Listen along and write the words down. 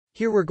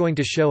Here we're going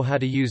to show how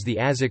to use the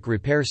ASIC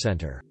Repair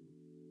Center.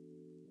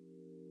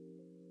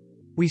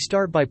 We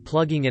start by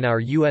plugging in our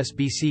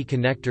USB-C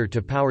connector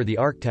to power the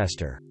ARC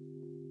tester.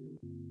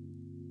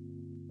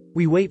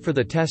 We wait for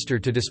the tester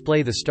to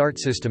display the Start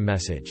System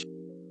message.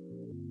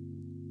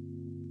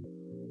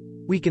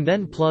 We can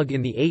then plug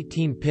in the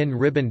 18-pin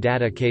ribbon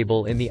data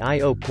cable in the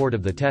I/O port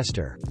of the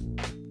tester.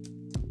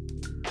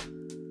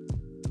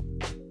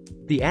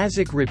 The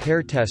ASIC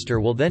Repair Tester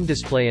will then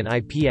display an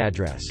IP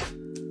address.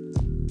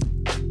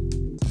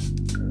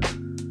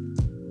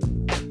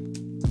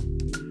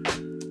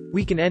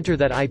 We can enter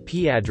that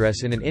IP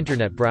address in an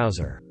internet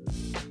browser.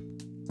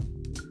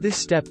 This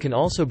step can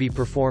also be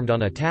performed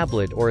on a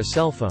tablet or a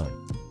cell phone.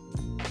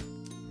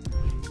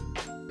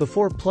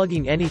 Before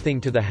plugging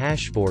anything to the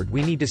hashboard,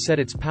 we need to set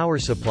its power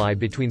supply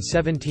between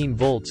 17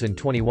 volts and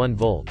 21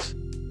 volts.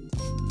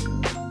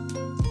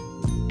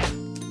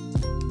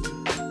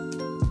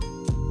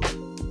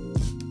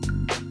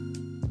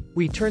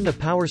 We turn the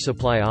power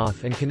supply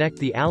off and connect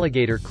the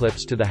alligator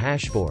clips to the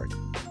hashboard.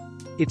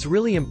 It's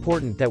really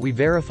important that we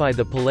verify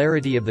the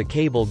polarity of the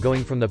cable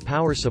going from the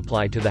power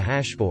supply to the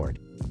hashboard.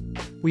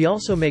 We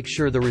also make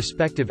sure the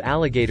respective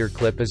alligator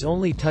clip is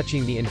only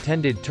touching the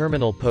intended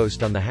terminal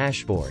post on the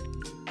hashboard.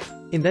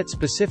 In that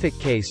specific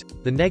case,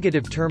 the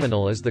negative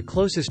terminal is the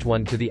closest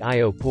one to the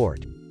I/O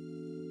port.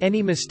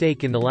 Any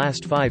mistake in the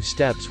last 5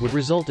 steps would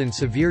result in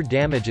severe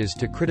damages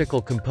to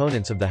critical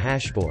components of the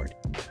hashboard.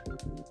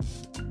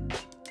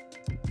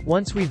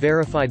 Once we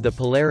verified the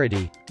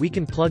polarity, we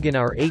can plug in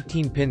our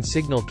 18-pin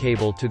signal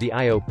cable to the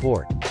I/O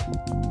port.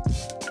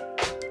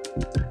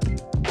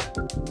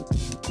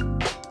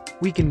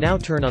 We can now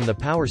turn on the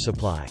power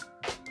supply.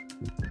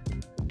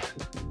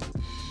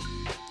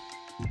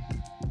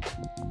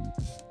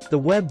 The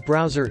web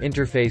browser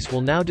interface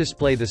will now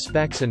display the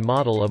specs and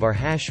model of our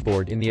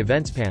hashboard in the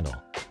Events panel.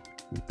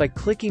 By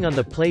clicking on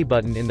the play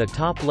button in the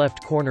top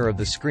left corner of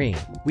the screen,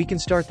 we can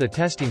start the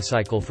testing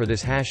cycle for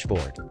this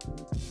hashboard.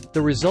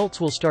 The results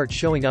will start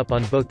showing up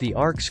on both the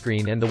ARC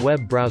screen and the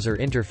web browser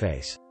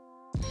interface.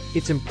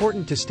 It's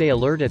important to stay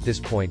alert at this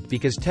point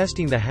because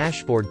testing the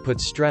hashboard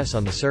puts stress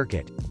on the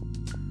circuit.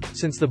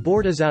 Since the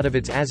board is out of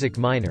its ASIC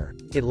miner,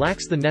 it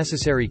lacks the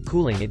necessary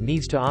cooling it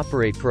needs to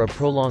operate for a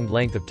prolonged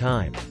length of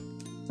time.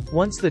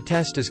 Once the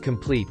test is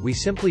complete, we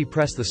simply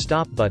press the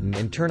stop button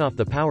and turn off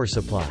the power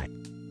supply.